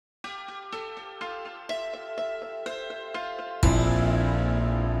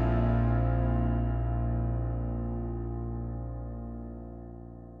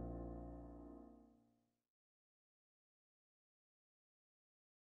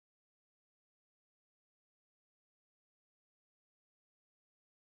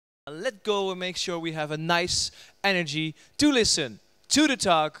let go and make sure we have a nice energy to listen to the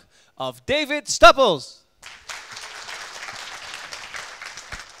talk of David Stupples.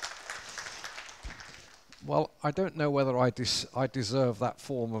 Well, I don't know whether I deserve that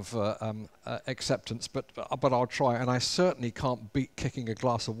form of acceptance, but I'll try, and I certainly can't beat kicking a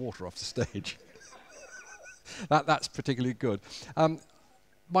glass of water off the stage. That's particularly good.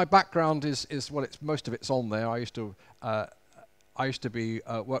 My background is well, most of it's on there. I used to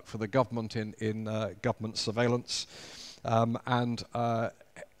work for the government in government surveillance, and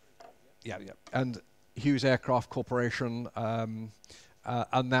Hughes Aircraft Corporation.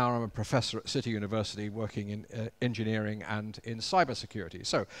 And now I'm a professor at City University working in engineering and in cybersecurity.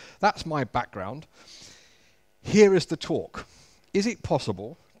 So that's my background. Here is the talk. Is it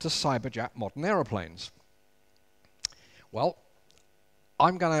possible to cyberjack modern aeroplanes? Well,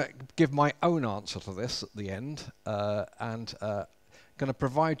 I'm going to give my own answer to this at the end, and going to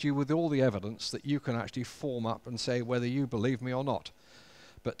provide you with all the evidence that you can actually form up and say whether you believe me or not.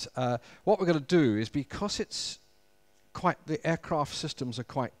 But what we're going to do is, because the aircraft systems are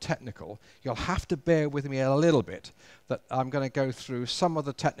quite technical, you'll have to bear with me a little bit, that I'm going to go through some of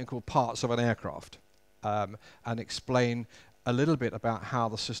the technical parts of an aircraft and explain a little bit about how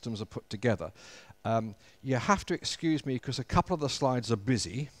the systems are put together. You have to excuse me because a couple of the slides are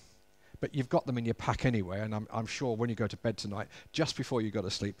busy, but you've got them in your pack anyway, and I'm sure when you go to bed tonight, just before you go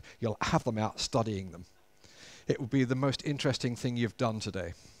to sleep, you'll have them out studying them. It will be the most interesting thing you've done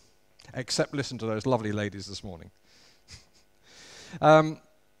today, except listen to those lovely ladies this morning.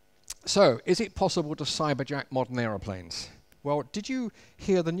 So, is it possible to cyberjack modern aeroplanes? Well, did you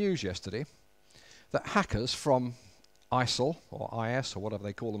hear the news yesterday that hackers from ISIL, or IS, or whatever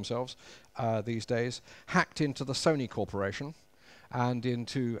they call themselves these days, hacked into the Sony Corporation and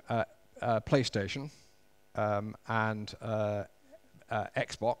into PlayStation and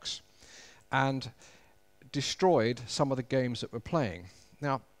Xbox, and destroyed some of the games that we're playing?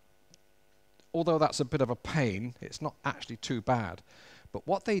 Now, although that's a bit of a pain, it's not actually too bad. But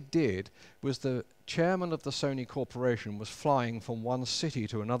what they did was, the chairman of the Sony Corporation was flying from one city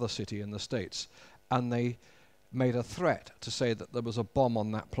to another city in the States, and they made a threat to say that there was a bomb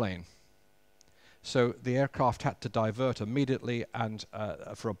on that plane. So the aircraft had to divert immediately and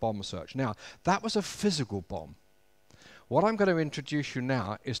for a bomb search. Now, that was a physical bomb. What I'm going to introduce you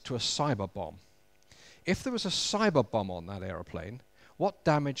now is to a cyber bomb. If there was a cyber bomb on that aeroplane, what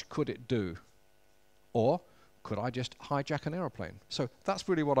damage could it do? Or could I just hijack an aeroplane? So that's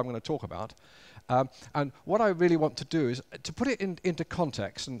really what I'm going to talk about. And what I really want to do is to put it into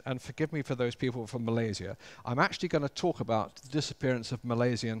context, and forgive me for those people from Malaysia, I'm actually going to talk about the disappearance of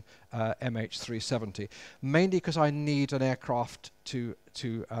Malaysian MH370, mainly because I need an aircraft to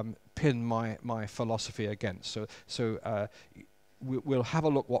pin my philosophy against. So we'll have a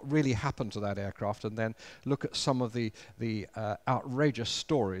look what really happened to that aircraft, and then look at some of the outrageous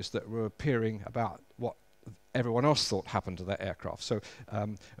stories that were appearing about what everyone else thought happened to that aircraft. So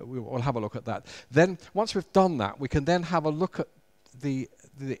we'll have a look at that. Then, once we've done that, we can then have a look at the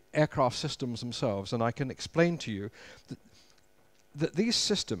aircraft systems themselves, and I can explain to you that these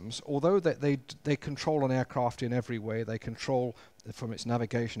systems, although they control an aircraft in every way, they control from its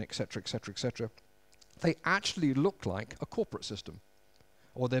navigation, etc., etc., etc., they actually look like a corporate system,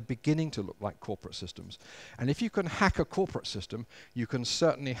 or they're beginning to look like corporate systems. And if you can hack a corporate system, you can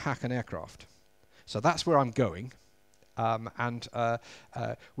certainly hack an aircraft. So that's where I'm going, and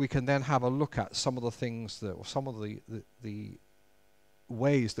we can then have a look at some of the things that, or some of the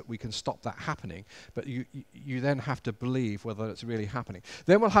ways that we can stop that happening. But you then have to believe whether it's really happening.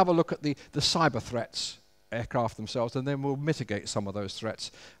 Then we'll have a look at the cyber threats, aircraft themselves, and then we'll mitigate some of those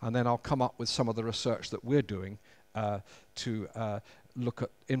threats, and then I'll come up with some of the research that we're doing to look at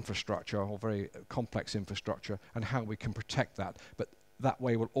infrastructure, or very complex infrastructure, and how we can protect that. But that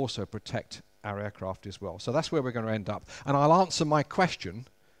way will also protect our aircraft as well. So that's where we're going to end up, and I'll answer my question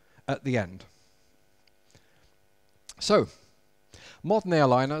at the end. So, modern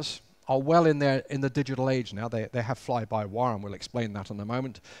airliners are well in the digital age now. They have fly-by-wire, and we'll explain that in a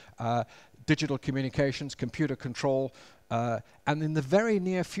moment. Digital communications, computer control, and in the very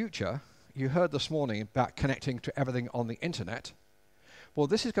near future, you heard this morning about connecting to everything on the internet. Well,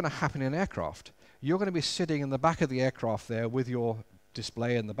 this is going to happen in aircraft. You're going to be sitting in the back of the aircraft there with your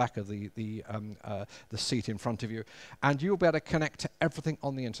display in the back of the seat in front of you, and you'll be able to connect to everything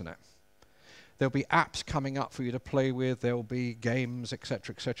on the internet. There'll be apps coming up for you to play with. There'll be games,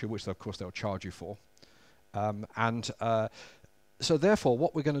 etc., which of course they'll charge you for. So therefore,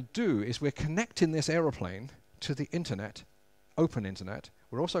 what we're going to do is we're connecting this aeroplane to the internet open internet.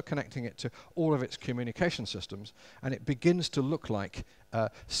 We're also connecting it to all of its communication systems, and it begins to look like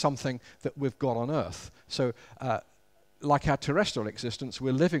something that we've got on Earth. So, like our terrestrial existence,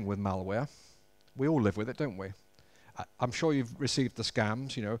 we're living with malware. We all live with it, don't we? I'm sure you've received the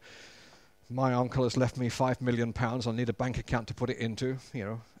scams, you know. My uncle has left me £5 million, I need a bank account to put it into,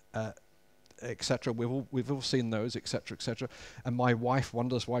 you know, etc. We've all seen those, etc., etc. And my wife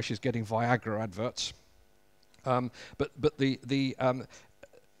wonders why she's getting Viagra adverts. But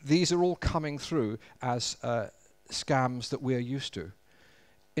these are all coming through as scams that we're used to.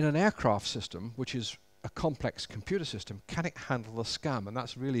 In an aircraft system, which is a complex computer system, can it handle the scam? And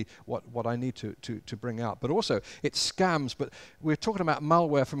that's really what I need to bring out. But also, it's scams, but we're talking about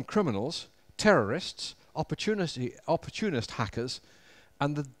malware from criminals, terrorists, opportunist hackers,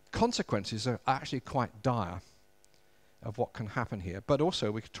 and the consequences are actually quite dire of what can happen here. But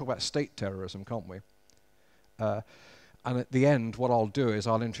also, we could talk about state terrorism, can't we? And at the end, what I'll do is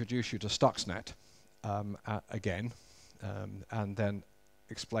I'll introduce you to Stuxnet again, and then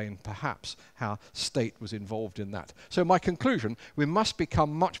explain perhaps how state was involved in that. So my conclusion, we must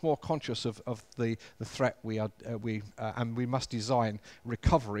become much more conscious of the threat and we must design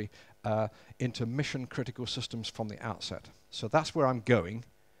recovery into mission critical systems from the outset. So that's where I'm going.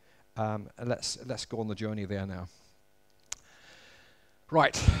 Let's go on the journey there now.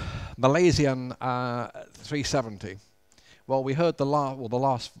 Right, Malaysian 370. Well, we heard the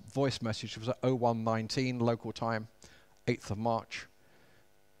last voice message was at 0119 local time, 8th of March.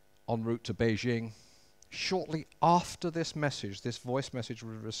 En route to Beijing. Shortly after this message, this voice message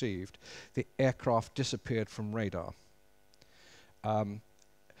was received, the aircraft disappeared from radar.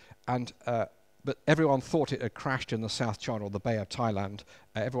 But everyone thought it had crashed in the South China or the Bay of Thailand.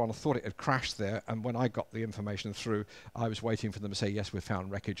 Everyone thought it had crashed there, and when I got the information through, I was waiting for them to say, yes, we found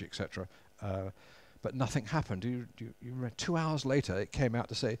wreckage, etc. But nothing happened. You read 2 hours later, it came out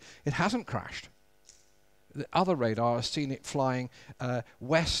to say, it hasn't crashed. The other radar has seen it flying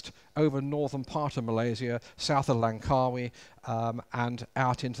west over northern part of Malaysia, south of Langkawi, and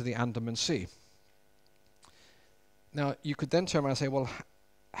out into the Andaman Sea. Now, you could then turn around and say, well,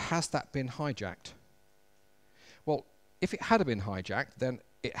 has that been hijacked? Well, if it had been hijacked, then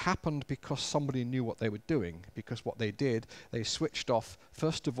it happened because somebody knew what they were doing, because what they did, they switched off,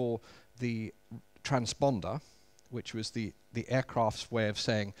 first of all, the transponder, which was the aircraft's way of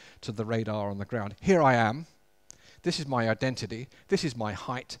saying to the radar on the ground, here I am, this is my identity, this is my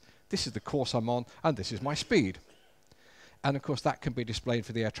height, this is the course I'm on, and this is my speed. And of course that can be displayed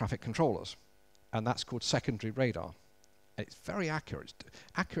for the air traffic controllers, and that's called secondary radar. And it's very accurate. It's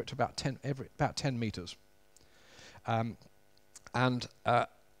accurate to about 10 meters. And that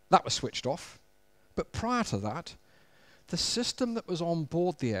was switched off. But prior to that, the system that was on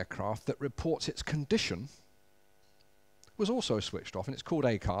board the aircraft that reports its condition was also switched off, and it's called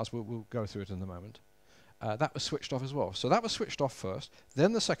ACARS. We'll go through it in a moment. That was switched off as well. So that was switched off first,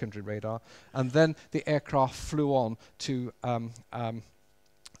 then the secondary radar, and then the aircraft flew on to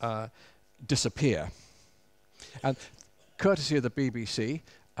disappear. And courtesy of the BBC,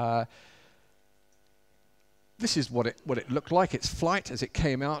 this is what it looked like. Its flight as it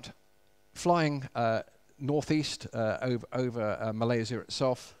came out, flying northeast over Malaysia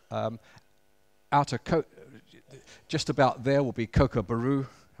itself. Just about there will be Kota Baru.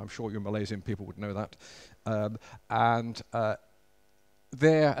 I'm sure you Malaysian people would know that.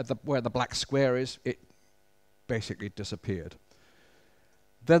 There, where the black square is, it basically disappeared.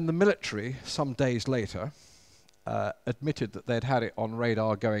 Then the military, some days later, admitted that they'd had it on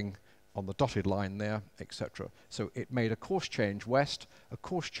radar going on the dotted line there, etc. So it made a course change west, a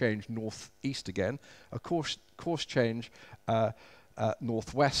course change northeast again, a course change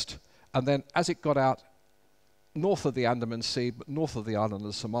northwest, and then as it got out north of the Andaman Sea, but north of the island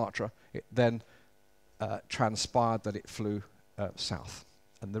of Sumatra, it then transpired that it flew south.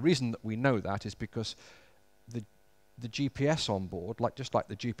 And the reason that we know that is because the GPS on board, just like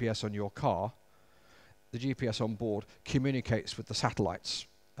the GPS on your car, the GPS on board communicates with the satellites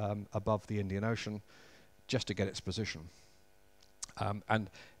above the Indian Ocean just to get its position. And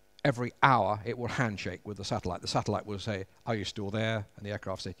every hour it will handshake with the satellite. The satellite will say, are you still there? And the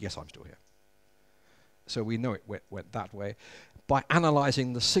aircraft says, yes, I'm still here. So we know it went that way. By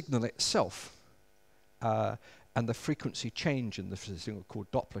analyzing the signal itself and the frequency change in the signal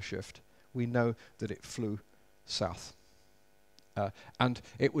called Doppler shift, we know that it flew south. And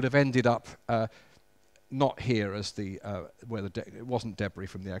it would have ended up not here as where it wasn't debris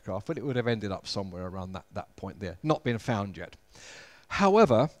from the aircraft, but it would have ended up somewhere around that point there, not been found yet.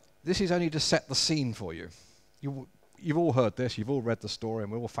 However, this is only to set the scene for you. You've all heard this, you've all read the story,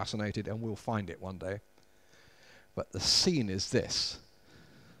 and we're all fascinated, and we'll find it one day. But the scene is this.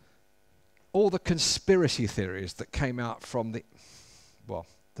 All the conspiracy theories that came out from the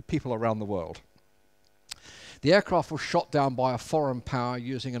people around the world. The aircraft was shot down by a foreign power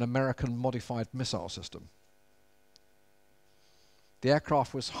using an American modified missile system. The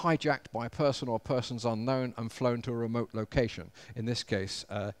aircraft was hijacked by a person or persons unknown and flown to a remote location, in this case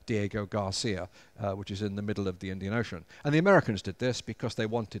Diego Garcia, which is in the middle of the Indian Ocean. And the Americans did this because they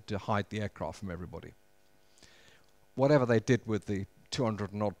wanted to hide the aircraft from everybody. Whatever they did with the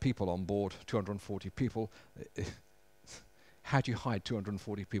 200 and odd people on board, 240 people, how do you hide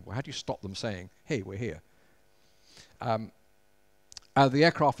 240 people? How do you stop them saying, hey, we're here? The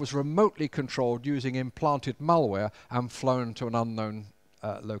aircraft was remotely controlled using implanted malware and flown to an unknown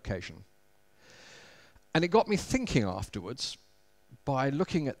location. And it got me thinking afterwards, by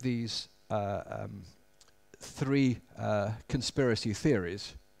looking at these three conspiracy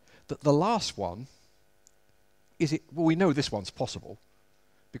theories, that the last one well, we know this one's possible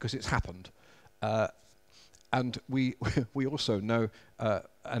because it's happened. And we also know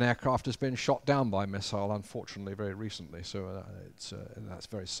an aircraft has been shot down by a missile, unfortunately, very recently. So that's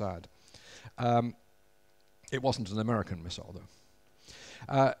very sad. It wasn't an American missile,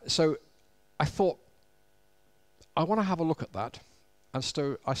 though. So I thought, I want to have a look at that. And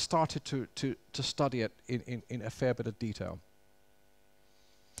so I started to study it in a fair bit of detail.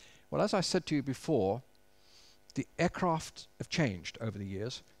 Well, as I said to you before, the aircraft have changed over the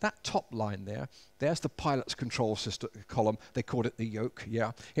years. That top line there's the pilot's control system column. They called it the yoke,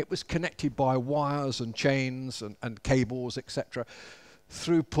 yeah. It was connected by wires and chains and cables, etc.,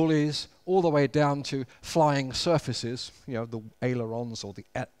 through pulleys, all the way down to flying surfaces, you know, the ailerons or the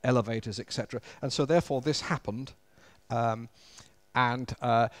elevators, etc. And so therefore this happened.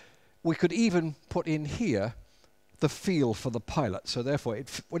 We could even put in here the feel for the pilot. So therefore,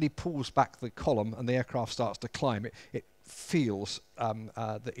 when he pulls back the column and the aircraft starts to climb, it feels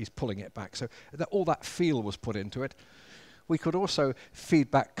that he's pulling it back. So all that feel was put into it. We could also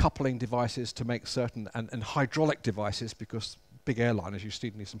feed back coupling devices to make certain, and hydraulic devices, because big airliners, you still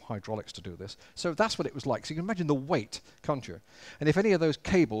need some hydraulics to do this. So that's what it was like. So you can imagine the weight, can't you? And if any of those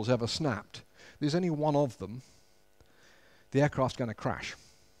cables ever snapped, there's only one of them, the aircraft's going to crash.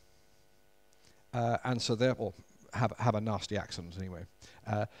 And so therefore, have a nasty accident anyway.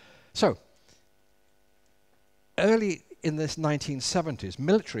 So, early in this 1970s,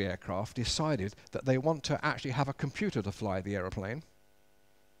 military aircraft decided that they want to actually have a computer to fly the aeroplane.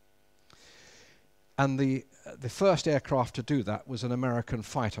 And the first aircraft to do that was an American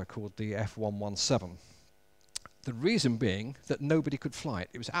fighter called the F-117. The reason being that nobody could fly it.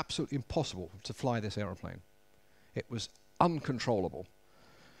 It was absolutely impossible to fly this aeroplane. It was uncontrollable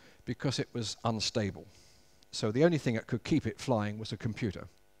because it was unstable. So the only thing that could keep it flying was a computer.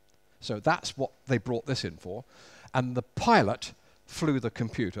 So that's what they brought this in for. And the pilot flew the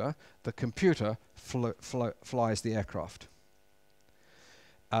computer flies the aircraft.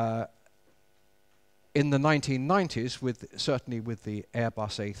 In the 1990s, certainly with the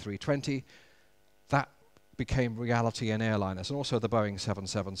Airbus A320, that became reality in airliners, and also the Boeing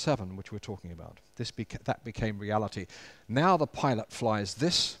 777, which we're talking about. That became reality. Now the pilot flies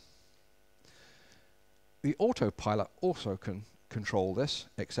this. The autopilot also can control this,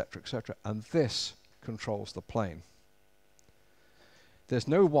 etc., etc., and this controls the plane. There's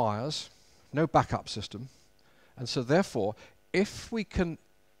no wires, no backup system, and so therefore, if we can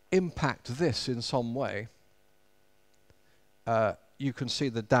impact this in some way, you can see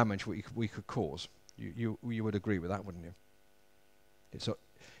the damage we could cause. You would agree with that, wouldn't you?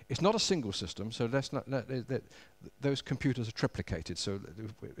 It's not a single system, so those computers are triplicated, so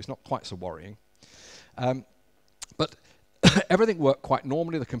it's not quite so worrying. But everything worked quite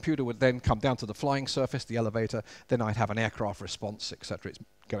normally. The computer would then come down to the flying surface, the elevator, then I'd have an aircraft response, etc. It's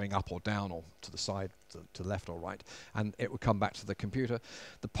going up or down or to the side, to the left or right, and it would come back to the computer.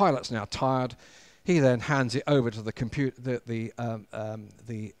 The pilot's now tired. He then hands it over to the computer,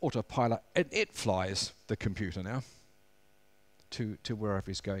 the autopilot, and it flies the computer now to wherever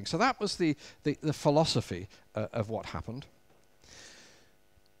he's going. So that was the philosophy of what happened.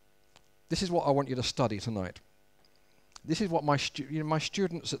 This is what I want you to study tonight. This is what my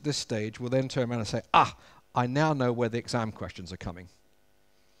students at this stage will then turn around and say, I now know where the exam questions are coming.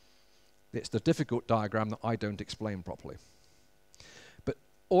 It's the difficult diagram that I don't explain properly. But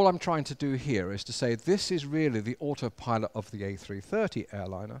all I'm trying to do here is to say this is really the autopilot of the A330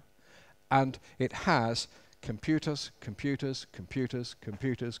 airliner, and it has computers,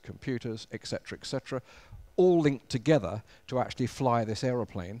 etc., etc., all linked together to actually fly this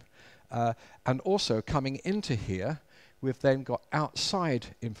aeroplane. And also coming into here, we've then got outside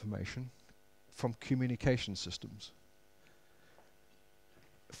information from communication systems.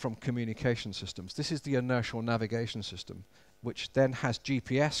 From communication systems. This is the inertial navigation system, which then has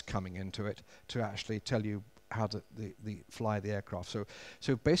GPS coming into it to actually tell you how to fly the aircraft.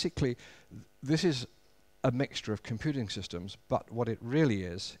 So basically, this is a mixture of computing systems, but what it really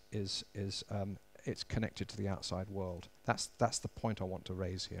is it's connected to the outside world. That's the point I want to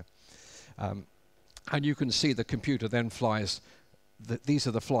raise here. And you can see the computer then flies. These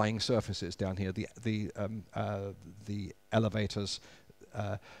are the flying surfaces down here. The elevators,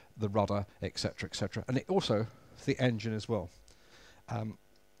 the rudder, etc., etc., and it also the engine as well.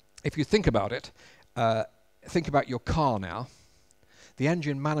 If you think about it, think about your car now. The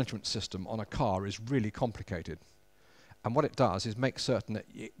engine management system on a car is really complicated, and what it does is make certain that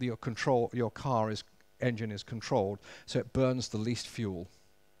your car's engine is controlled, so it burns the least fuel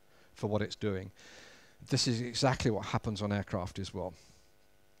for what it's doing. This is exactly what happens on aircraft as well.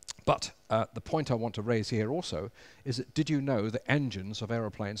 But the point I want to raise here also is that did you know that engines of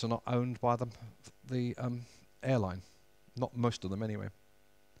aeroplanes are not owned by the airline? Not most of them anyway.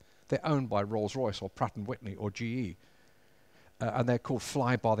 They're owned by Rolls-Royce or Pratt & Whitney or GE. And they're called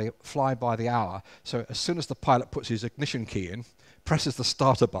fly by the hour. So as soon as the pilot puts his ignition key in, presses the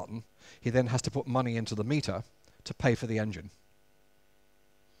starter button, he then has to put money into the meter to pay for the engine.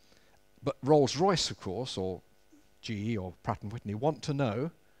 But Rolls-Royce, of course, or GE or Pratt & Whitney want to know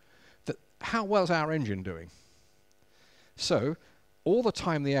that how well is our engine doing? So all the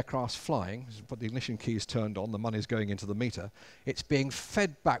time the aircraft's flying, but the ignition key is turned on, the money's going into the meter, it's being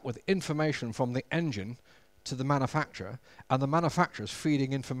fed back with information from the engine to the manufacturer, and the manufacturer's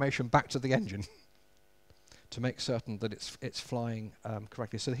feeding information back to the engine to make certain that it's flying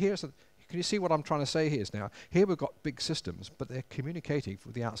correctly. So can you see what I'm trying to say here now? Here we've got big systems, but they're communicating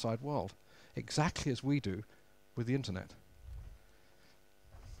with the outside world, exactly as we do with the internet.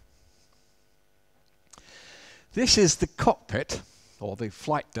 This is the cockpit, or the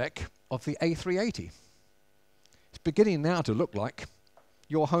flight deck, of the A380. It's beginning now to look like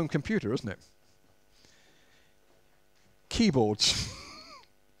your home computer, isn't it? Keyboards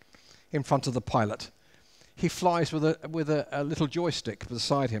in front of the pilot. He flies with a little joystick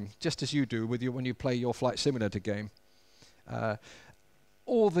beside him, just as you do when you play your flight simulator game.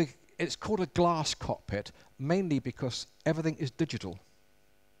 It's called a glass cockpit, mainly because everything is digital.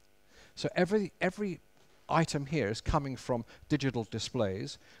 So every item here is coming from digital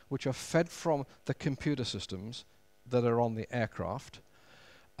displays, which are fed from the computer systems that are on the aircraft.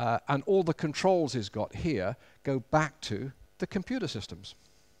 And all the controls he's got here go back to the computer systems.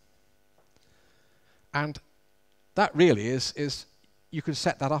 And that really is you can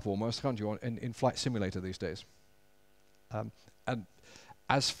set that up almost, can't you, in Flight Simulator these days. And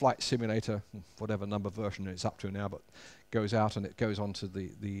as Flight Simulator, whatever number version it's up to now, but goes out and it goes onto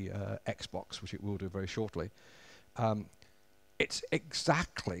the Xbox, which it will do very shortly, it's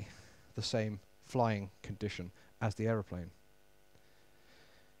exactly the same flying condition as the aeroplane.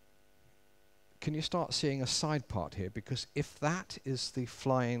 Can you start seeing a side part here? Because if that is the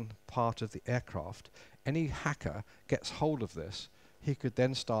flying part of the aircraft, any hacker gets hold of this, he could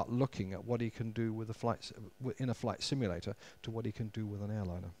then start looking at what he can do with in a flight simulator to what he can do with an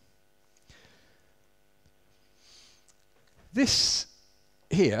airliner. This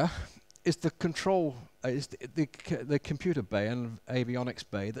here is the control, is the computer bay and avionics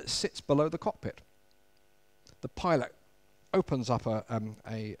bay that sits below the cockpit. The pilot opens up a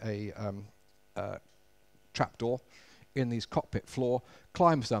trapdoor in the cockpit floor,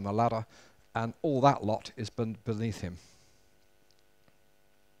 climbs down the ladder, and all that lot is beneath him.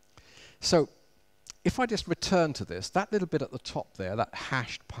 So if I just return to this, that little bit at the top there, that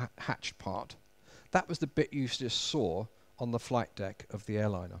hatched part, that was the bit you just saw on the flight deck of the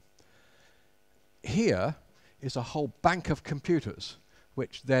airliner. Here is a whole bank of computers,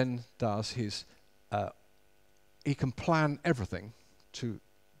 which then does his, he can plan everything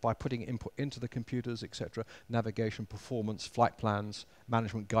by putting input into the computers, etc., navigation, performance, flight plans,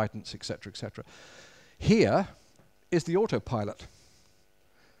 management guidance, etc., etc. Here is the autopilot,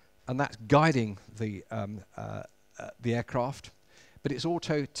 and that's guiding the aircraft, but it's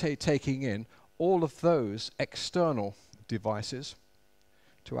also taking in all of those external devices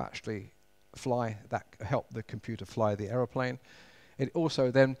to actually help the computer fly the aeroplane. It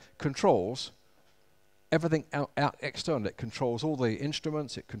also then controls everything out external. It controls all the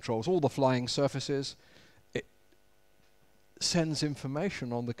instruments, it controls all the flying surfaces, it sends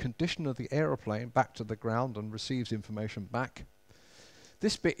information on the condition of the aeroplane back to the ground and receives information back.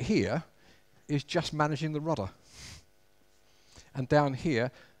 This bit here is just managing the rudder. And down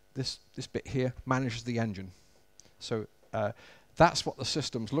here, this bit here manages the engine. So that's what the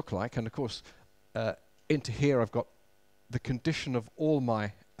systems look like, and of course into here I've got the condition of all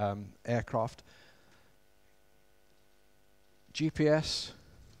my aircraft, GPS,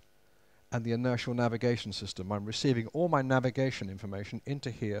 and the inertial navigation system. I'm receiving all my navigation information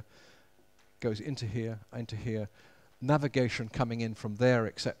into here, goes into here, navigation coming in from there,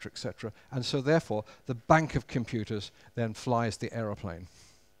 etc., etc. And so therefore, the bank of computers then flies the aeroplane.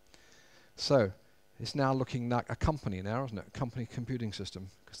 So it's now looking like a company now, isn't it? A company computing system.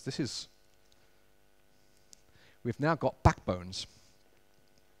 Because this is, we've now got backbones,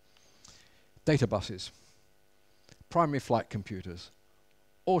 data buses, primary flight computers,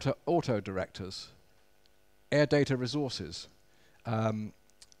 auto directors, air data resources,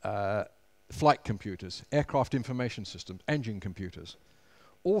 flight computers, aircraft information systems, engine computers,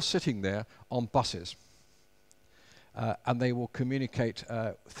 all sitting there on buses. And they will communicate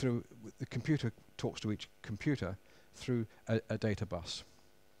through, the computer talks to each computer through a data bus.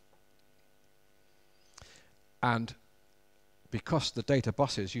 And because the data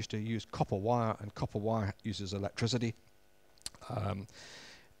buses used to use copper wire, and copper wire uses electricity,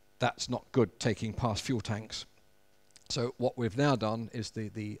 that's not good taking past fuel tanks. So what we've now done is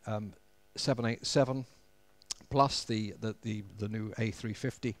the 787 plus the new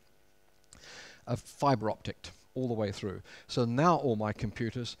A350 of fiber optic all the way through. So now all my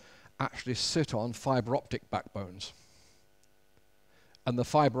computers actually sit on fiber optic backbones. And the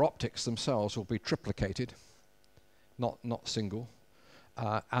fiber optics themselves will be triplicated, not single,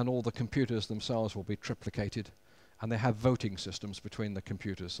 and all the computers themselves will be triplicated, and they have voting systems between the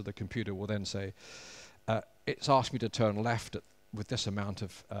computers. So the computer will then say, it's asked me to turn left with this amount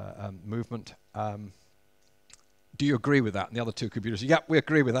of movement. Do you agree with that? And the other two computers say, yeah, we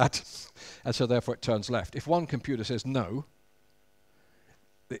agree with that. And so therefore it turns left. If one computer says no,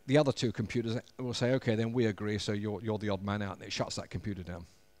 the other two computers will say, okay, then we agree, so you're the odd man out, and it shuts that computer down.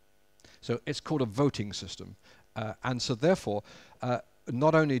 So it's called a voting system. And so therefore,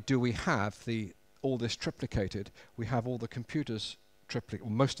 not only do we have all this triplicated, we have all the computers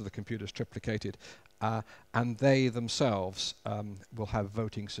most of the computers triplicated, and they themselves will have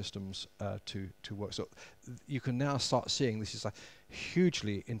voting systems to work. So you can now start seeing this is a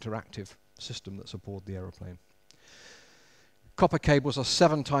hugely interactive system that's aboard the aeroplane. Copper cables are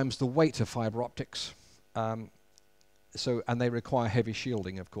 7 times the weight of fiber optics, and they require heavy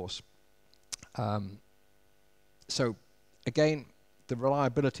shielding, of course. So again, the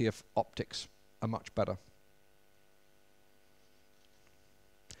reliability of optics are much better.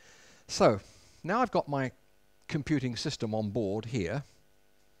 So now I've got my computing system on board here.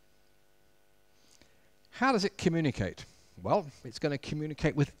 How does it communicate? Well, it's going to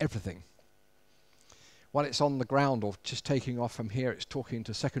communicate with everything. While it's on the ground or just taking off from here, it's talking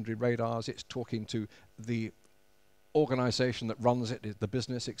to secondary radars, it's talking to the organization that runs it, the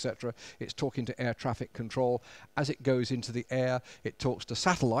business, etc. It's talking to air traffic control. As it goes into the air, it talks to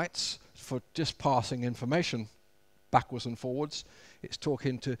satellites for just passing information backwards and forwards. It's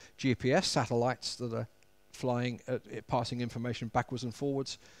talking to GPS satellites that are flying, passing information backwards and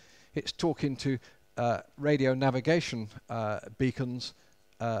forwards. It's talking to radio navigation beacons,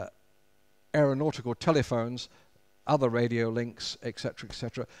 aeronautical telephones, other radio links, etc.,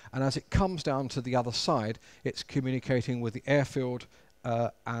 etc. And as it comes down to the other side, it's communicating with the airfield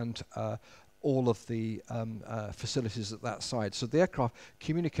and all of the facilities at that side. So the aircraft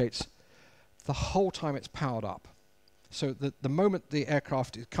communicates the whole time it's powered up. So the moment the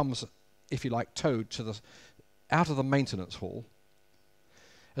aircraft comes, if you like, towed to out of the maintenance hall,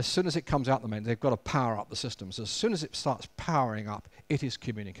 as soon as it comes out the maintenance, they've got to power up the systems. As soon as it starts powering up, it is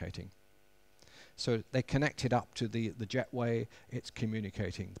communicating. So they connect it up to the jetway, it's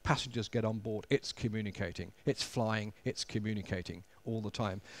communicating. The passengers get on board, it's communicating. It's flying, it's communicating all the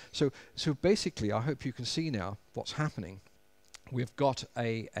time. So basically, I hope you can see now what's happening. We've got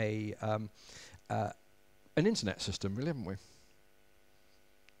an internet system, really, haven't we?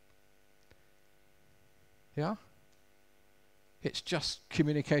 Yeah? It's just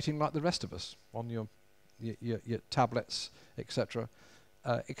communicating like the rest of us on your tablets, etc.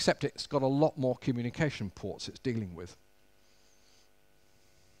 Except it's got a lot more communication ports it's dealing with.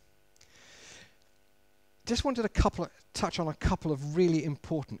 Just wanted to touch on a couple of really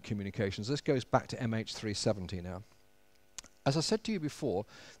important communications. This goes back to MH370 now. As I said to you before,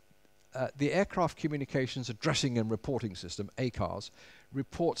 the Aircraft Communications Addressing and Reporting System, ACARS,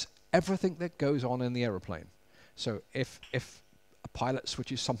 reports everything that goes on in the aeroplane. So if a pilot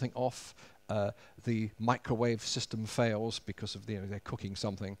switches something off, the microwave system fails because of they're cooking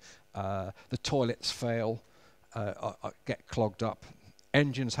something, the toilets fail, get clogged up,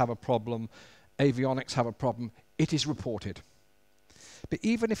 engines have a problem, avionics have a problem, it is reported. But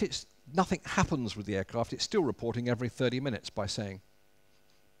even if nothing happens with the aircraft, it's still reporting every 30 minutes by saying,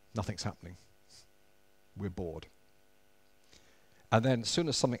 nothing's happening. We're bored. And then as soon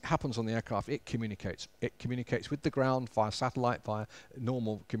as something happens on the aircraft, it communicates. It communicates with the ground via satellite, via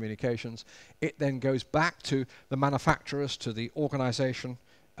normal communications. It then goes back to the manufacturers, to the organization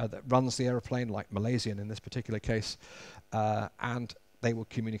that runs the airplane, like Malaysian in this particular case, and they will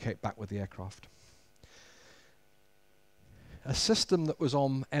communicate back with the aircraft. A system that was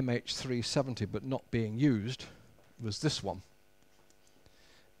on MH370 but not being used was this one.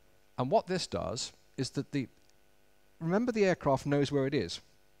 And what this does is that remember, the aircraft knows where it is.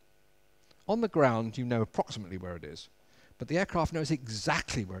 On the ground, you know approximately where it is. But the aircraft knows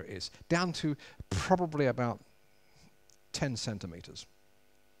exactly where it is, down to probably about 10 centimeters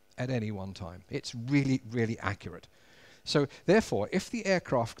at any one time. It's really, really accurate. So therefore, if the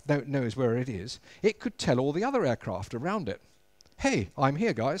aircraft knows where it is, it could tell all the other aircraft around it, hey, I'm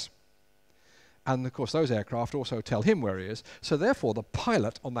here, guys. And of course, those aircraft also tell him where he is. So therefore, the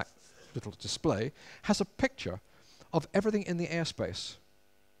pilot on that little display has a picture of everything in the airspace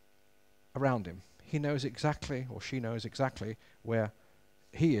around him. He knows exactly, or she knows exactly, where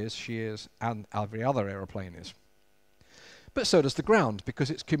he is, she is, and every other aeroplane is. But so does the ground, because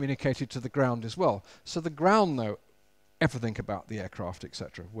it's communicated to the ground as well. So the ground know everything about the aircraft,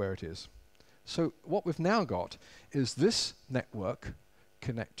 etc., where it is. So what we've now got is this network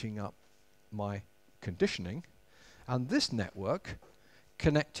connecting up my conditioning, and this network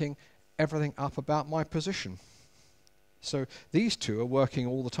connecting everything up about my position. So these two are working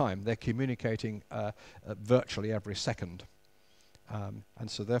all the time. They're communicating virtually every second. And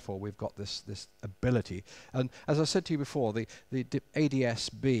so therefore we've got this ability. And as I said to you before, the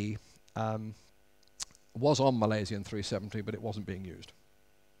ADS-B was on Malaysian 370, but it wasn't being used.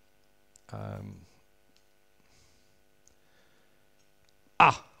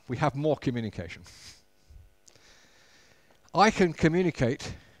 We have more communication. I can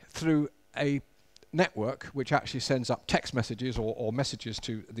communicate through a network which actually sends up text messages or messages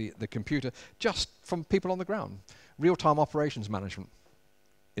to the computer just from people on the ground. Real-time operations management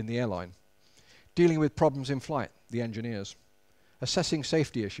in the airline. Dealing with problems in flight, the engineers. Assessing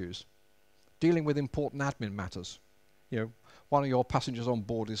safety issues. Dealing with important admin matters. You know, one of your passengers on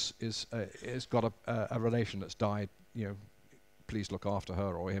board is got a relation that's died, you know, please look after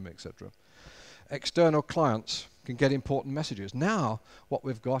her or him, etc. External clients can get important messages. Now what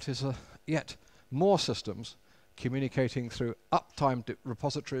we've got is yet more systems communicating through uptime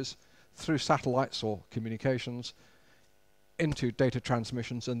repositories, through satellites or communications, into data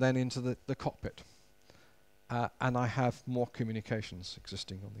transmissions, and then into the cockpit. And I have more communications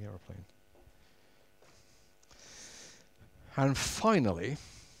existing on the aeroplane. And finally,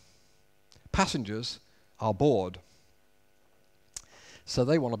 passengers are bored. So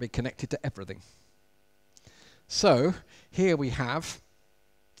they want to be connected to everything. So here we have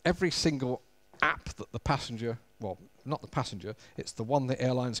every single app that the passenger, well, not the passenger, it's the one the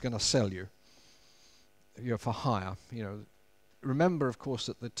airline's going to sell you, for hire. You know, remember, of course,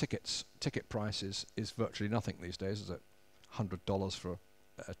 that the ticket price is virtually nothing these days, is it? $100 for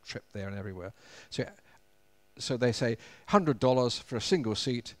a trip there and everywhere. So they say $100 for a single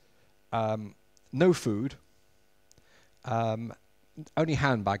seat, no food, only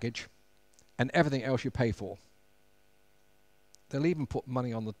hand baggage, and everything else you pay for. They'll even put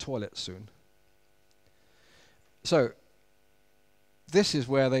money on the toilet soon. So this is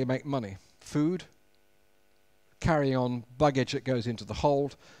where they make money. Food, carrying on baggage that goes into the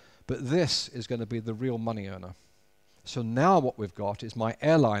hold, but this is going to be the real money earner. So now what we've got is my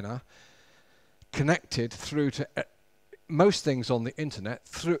airliner connected through to most things on the internet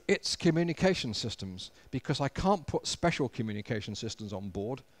through its communication systems, because I can't put special communication systems on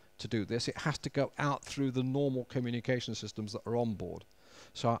board to do this. It has to go out through the normal communication systems that are on board.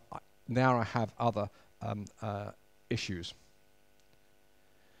 So now I have other issues.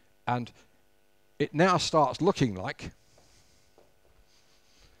 And it now starts looking like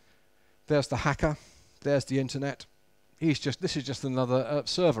there's the hacker, there's the internet. This is just another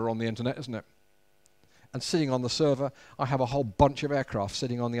server on the internet, isn't it? And sitting on the server, I have a whole bunch of aircraft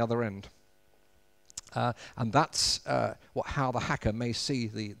sitting on the other end. And that's how the hacker may see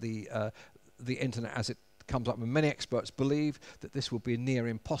the internet as it comes up. And many experts believe that this will be near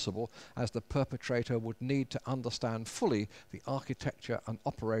impossible, as the perpetrator would need to understand fully the architecture and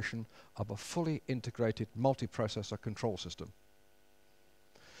operation of a fully integrated multiprocessor control system.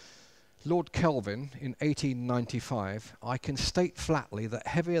 Lord Kelvin, in 1895, I can state flatly that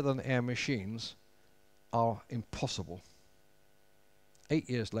heavier than air machines are impossible. 8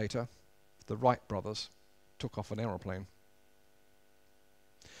 years later, the Wright brothers took off an aeroplane.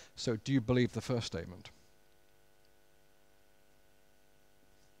 So do you believe the first statement?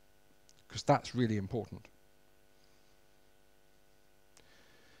 Because that's really important.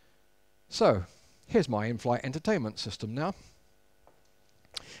 So here's my in-flight entertainment system now.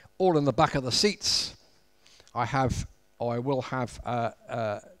 All in the back of the seats, I have, or I will have,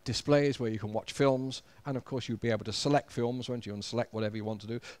 displays where you can watch films, and of course you'll be able to select films, won't you, and select whatever you want to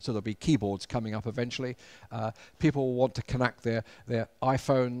do. So there'll be keyboards coming up eventually. People will want to connect their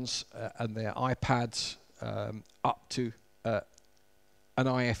iPhones and their iPads up to an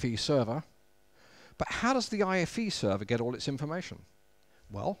IFE server. But how does the IFE server get all its information?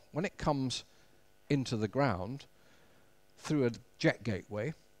 Well, when it comes into the ground through a jet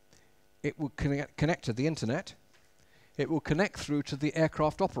gateway, it will connect to the internet. It will connect through to the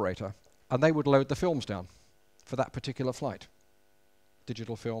aircraft operator, and they would load the films down for that particular flight.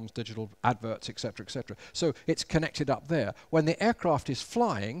 Digital films, digital adverts, etc., etc. So it's connected up there. When the aircraft is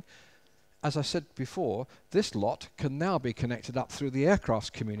flying, as I said before, this lot can now be connected up through the aircraft's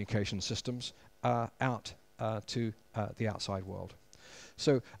communication systems out to the outside world.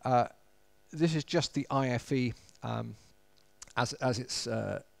 So this is just the IFE as it's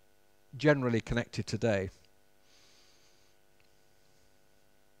generally connected today.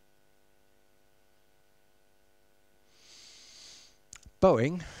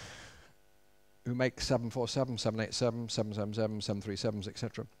 Boeing, who makes 747, 787, 777, 737s,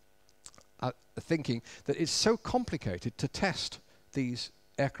 etc., are thinking that it's so complicated to test these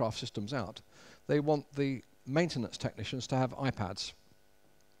aircraft systems out. They want the maintenance technicians to have iPads.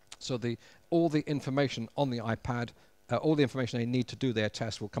 So all the information on the iPad, all the information they need to do their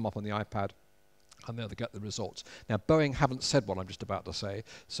test will come up on the iPad, and they'll get the results. Now, Boeing haven't said what I'm just about to say,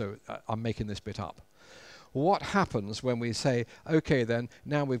 so I'm making this bit up. What happens when we say, okay then,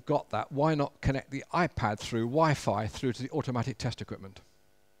 now we've got that, why not connect the iPad through Wi-Fi through to the automatic test equipment?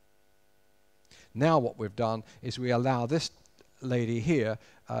 Now what we've done is we allow this lady here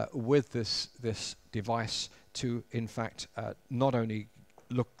with this device to, in fact, not only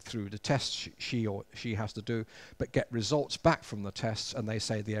look through the tests she has to do, but get results back from the tests, and they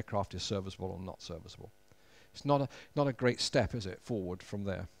say the aircraft is serviceable or not serviceable. It's not a great step, is it, forward from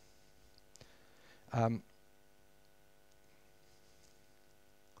there?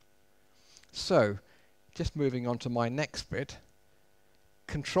 So, just moving on to my next bit,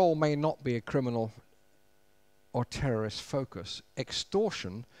 control may not be a criminal or terrorist focus.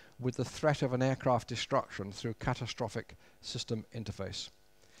 Extortion with the threat of an aircraft destruction through catastrophic system interface.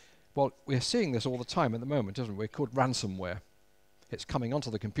 Well, we're seeing this all the time at the moment, isn't we? Called ransomware. It's coming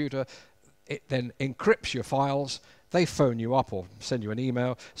onto the computer, it then encrypts your files, they phone you up or send you an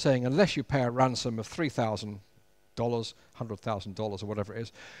email saying unless you pay a ransom of $3,000, $100,000 or whatever it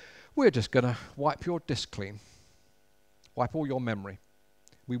is, we're just going to wipe your disk clean, wipe all your memory.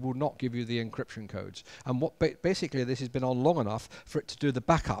 We will not give you the encryption codes. And what basically this has been on long enough for it to do the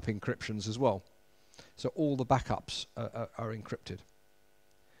backup encryptions as well. So all the backups are encrypted.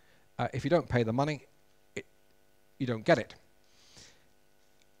 If you don't pay the money, you don't get it.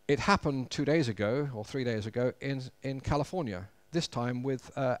 It happened 2 days ago or 3 days ago in California, this time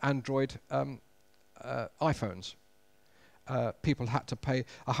with Android iPhones. People had to pay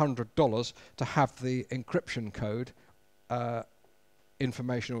 $100 to have the encryption code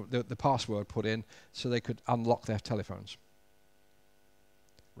information, the password put in, so they could unlock their telephones.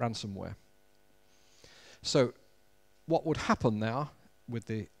 Ransomware. So what would happen now with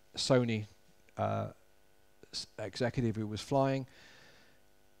the Sony executive who was flying,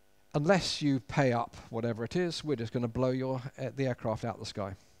 unless you pay up whatever it is, we're just going to blow the aircraft out of the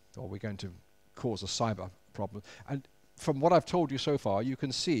sky, or we're going to cause a cyber problem. And from what I've told you so far, you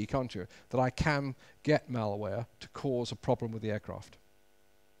can see, can't you, that I can get malware to cause a problem with the aircraft.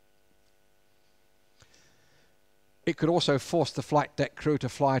 It could also force the flight deck crew to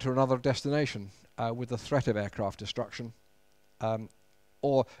fly to another destination with the threat of aircraft destruction,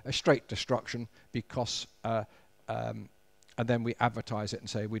 or a straight destruction because, and then we advertise it and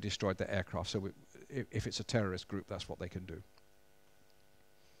say we destroyed the aircraft. So if it's a terrorist group, that's what they can do.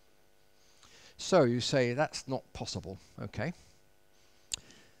 So you say that's not possible, okay.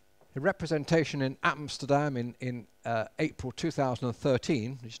 A representation in Amsterdam in April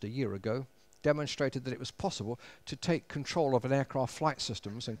 2013, just a year ago, demonstrated that it was possible to take control of an aircraft flight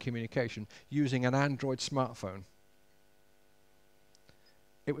systems and communication using an Android smartphone.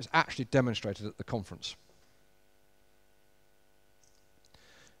 It was actually demonstrated at the conference.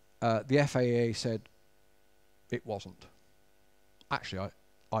 The FAA said it wasn't. Actually,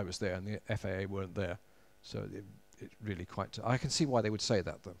 I was there and the FAA weren't there, so it really quite... I can see why they would say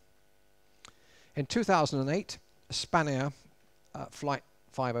that, though. In 2008, Spanair flight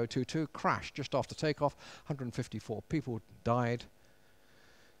 5022 crashed just after takeoff. 154 people died.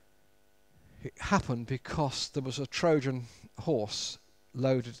 It happened because there was a Trojan horse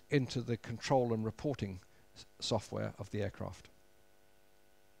loaded into the control and reporting software of the aircraft.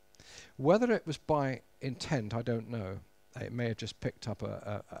 Whether it was by intent, I don't know. It may have just picked up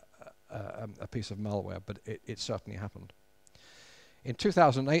a piece of malware, but it certainly happened. In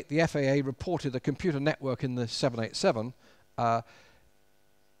 2008, the FAA reported a computer network in the 787.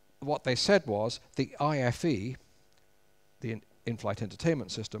 What they said was the IFE, the in-flight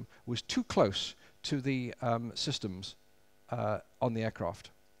entertainment system, was too close to the systems on the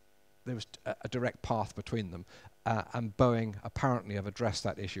aircraft. There was a direct path between them, and Boeing apparently have addressed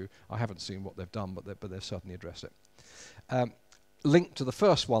that issue. I haven't seen what they've done, but they've certainly addressed it. Linked to the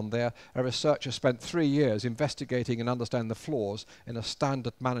first one there, a researcher spent 3 years investigating and understanding the flaws in a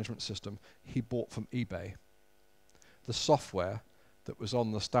standard management system he bought from eBay. The software that was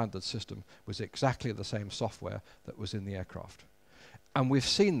on the standard system was exactly the same software that was in the aircraft. And we've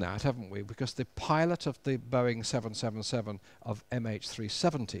seen that, haven't we? Because the pilot of the Boeing 777 of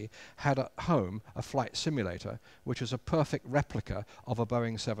MH370 had at home a flight simulator, which was a perfect replica of a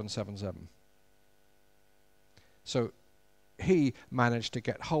Boeing 777. So he managed to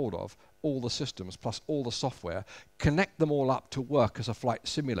get hold of all the systems plus all the software, connect them all up to work as a flight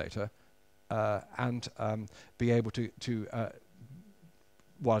simulator, and be able to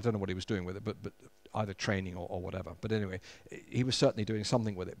well, I don't know what he was doing with it, but either training or whatever. But anyway, he was certainly doing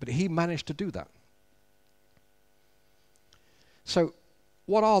something with it. But he managed to do that. So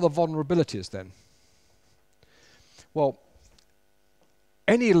what are the vulnerabilities then? Well,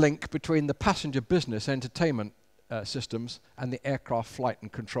 any link between the passenger business entertainment systems and the aircraft flight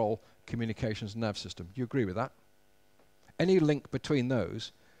and control communications nerve system. Do you agree with that? Any link between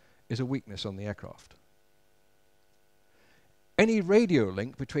those is a weakness on the aircraft. Any radio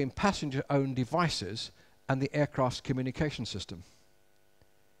link between passenger-owned devices and the aircraft's communication system.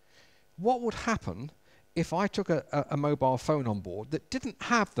 What would happen if I took a mobile phone on board that didn't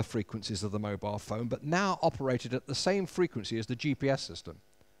have the frequencies of the mobile phone but now operated at the same frequency as the GPS system?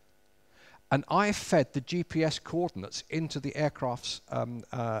 And I fed the GPS coordinates into the aircraft's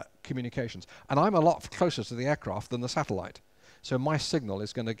communications. And I'm a lot closer to the aircraft than the satellite. So my signal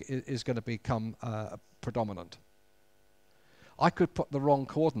is going to become predominant. I could put the wrong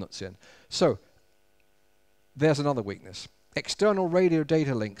coordinates in. So there's another weakness. External radio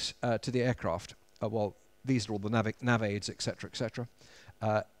data links to the aircraft. Well, these are all the nav aids, etc., etc.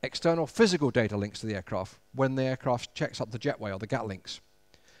 External physical data links to the aircraft when the aircraft checks up the jetway or the GAT links.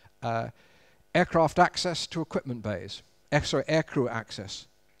 Aircraft access to equipment bays. Aircrew access.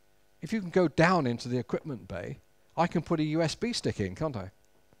 If you can go down into the equipment bay, I can put a USB stick in, can't I?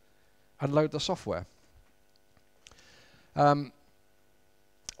 And load the software. We're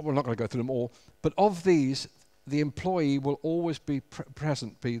not going to go through them all, but of these, the employee will always be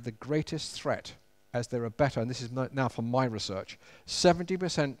be the greatest threat, as there are better, and this is now from my research,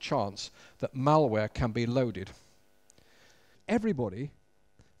 70% chance that malware can be loaded. Everybody,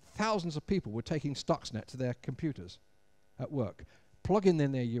 thousands of people were taking Stuxnet to their computers at work, plugging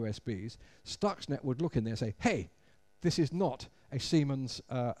in their USBs. Stuxnet would look in there and say, hey, this is not a Siemens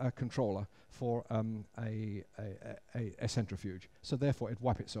controller for a centrifuge, so therefore it'd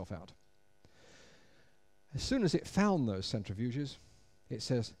wipe itself out. As soon as it found those centrifuges, it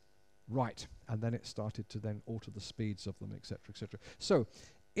says, right, and then it started to then alter the speeds of them, etc., etc. So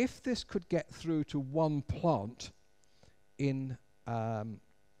if this could get through to one plant in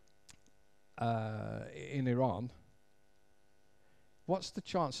Iran, what's the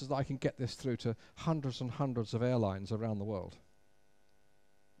chances that I can get this through to hundreds and hundreds of airlines around the world?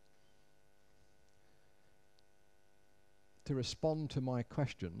 To respond to my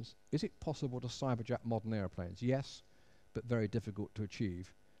questions, is it possible to cyberjack modern airplanes? Yes, but very difficult to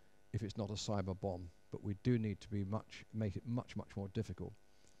achieve if it's not a cyber bomb. But we do need to make it much, much more difficult.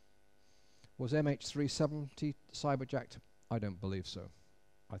 Was MH370 cyberjacked? I don't believe so.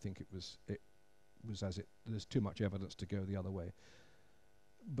 I think it was there's too much evidence to go the other way.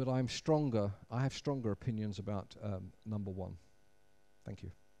 But I have stronger opinions about number one. Thank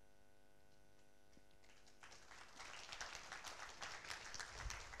you.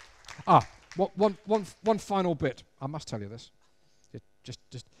 One final bit. I must tell you this.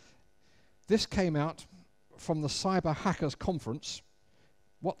 This came out from the Cyber Hackers Conference.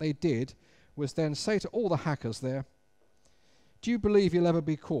 What they did was then say to all the hackers there, do you believe you'll ever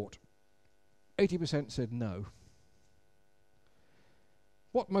be caught? 80% said no.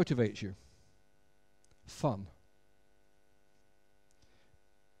 What motivates you? Fun.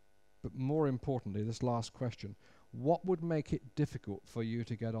 But more importantly, this last question, what would make it difficult for you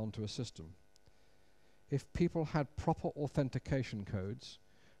to get onto a system? If people had proper authentication codes,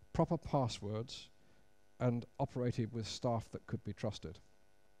 proper passwords, and operated with staff that could be trusted.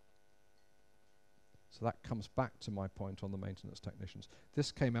 So that comes back to my point on the maintenance technicians.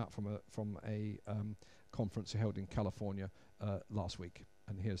 This came out from a conference held in California last week.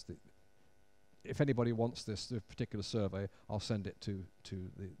 And here's the, if anybody wants this particular survey, I'll send it to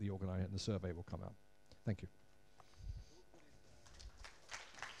the organizer and the survey will come out. Thank you.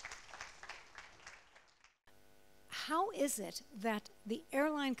 How is it that the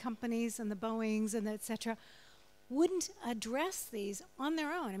airline companies and the Boeings and et cetera wouldn't address these on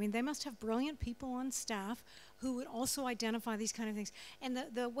their own? I mean, they must have brilliant people on staff who would also identify these kind of things. And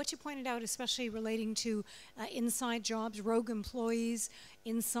what you pointed out, especially relating to inside jobs, rogue employees,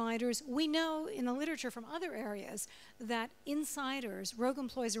 insiders, we know in the literature from other areas that insiders, rogue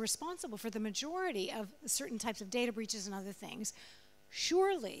employees, are responsible for the majority of certain types of data breaches and other things.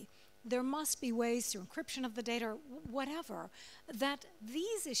 Surely there must be ways through encryption of the data or whatever that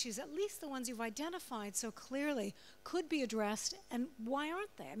these issues, at least the ones you've identified so clearly, could be addressed. And why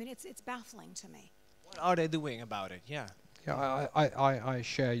aren't they? I mean, it's baffling to me. What are they doing about it? Yeah. Yeah, I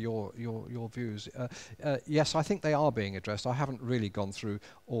share your views. Yes, I think they are being addressed. I haven't really gone through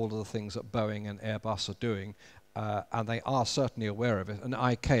all of the things that Boeing and Airbus are doing, and they are certainly aware of it. And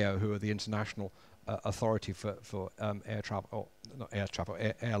ICAO, who are the international authority for air travel, or not air travel,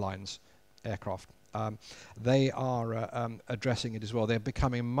 airlines, aircraft. They are addressing it as well. They're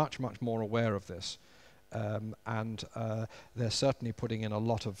becoming much more aware of this, and they're certainly putting in a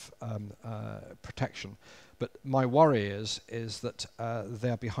lot of protection. But my worry is that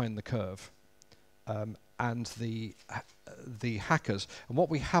they're behind the curve, and the hackers. And what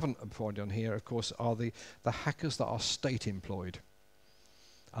we haven't pointed on here, of course, are the hackers that are state employed.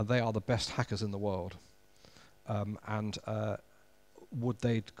 And they are the best hackers in the world. And would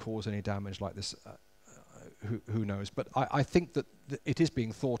they cause any damage like this? Who knows? But I think that it is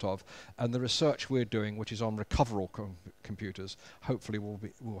being thought of, and the research we're doing, which is on recoverable computers, hopefully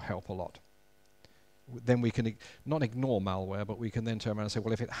will help a lot. Then we can not ignore malware, but we can then turn around and say,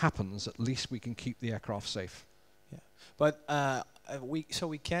 well, if it happens, at least we can keep the aircraft safe. Yeah, but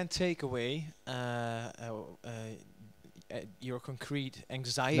we can't take away your concrete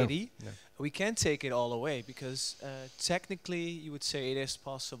anxiety. No. We can't take it all away because technically you would say it is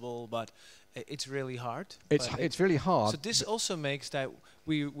possible, but it's really hard. It's really hard. So this also makes that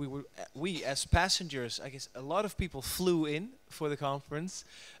we as passengers, I guess a lot of people flew in for the conference.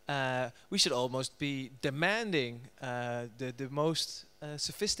 We should almost be demanding the most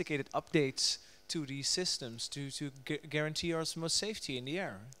sophisticated updates to these systems to guarantee our most safety in the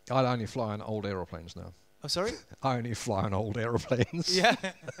air. I only fly on old aeroplanes now. I'm sorry? I only fly on old aeroplanes. Yeah.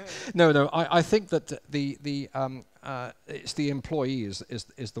 No. I think that it's the employees is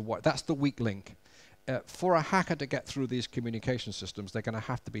that's the weak link. For a hacker to get through these communication systems, they're going to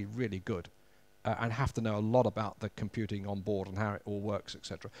have to be really good and have to know a lot about the computing on board and how it all works,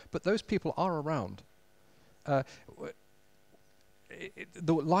 etc. But those people are around.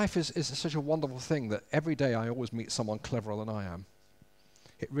 Life is such a wonderful thing that every day I always meet someone cleverer than I am.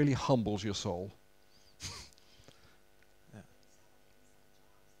 It really humbles your soul. Yeah.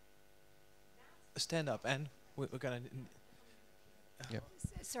 Stand up, and we're going to... Yeah.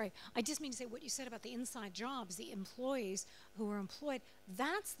 Sorry, I just mean to say what you said about the inside jobs, the employees who are employed,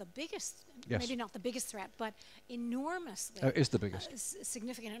 that's the biggest, yes. Maybe not the biggest threat, but enormously is the biggest.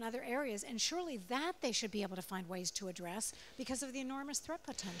 Significant in other areas. And surely that they should be able to find ways to address because of the enormous threat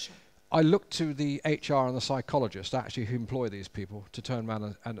potential. I look to the HR and the psychologists actually who employ these people to turn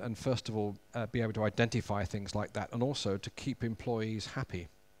around and first of all be able to identify things like that, and also to keep employees happy.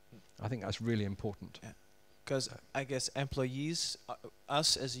 I think that's really important. Yeah. Because I guess employees,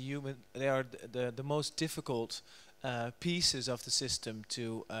 us as a human, they are the most difficult pieces of the system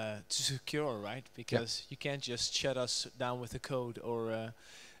to secure, right? Because you can't just shut us down with a code or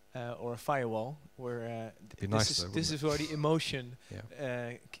a firewall. Where this is where the emotion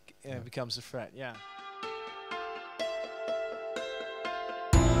yeah. becomes a threat. Yeah.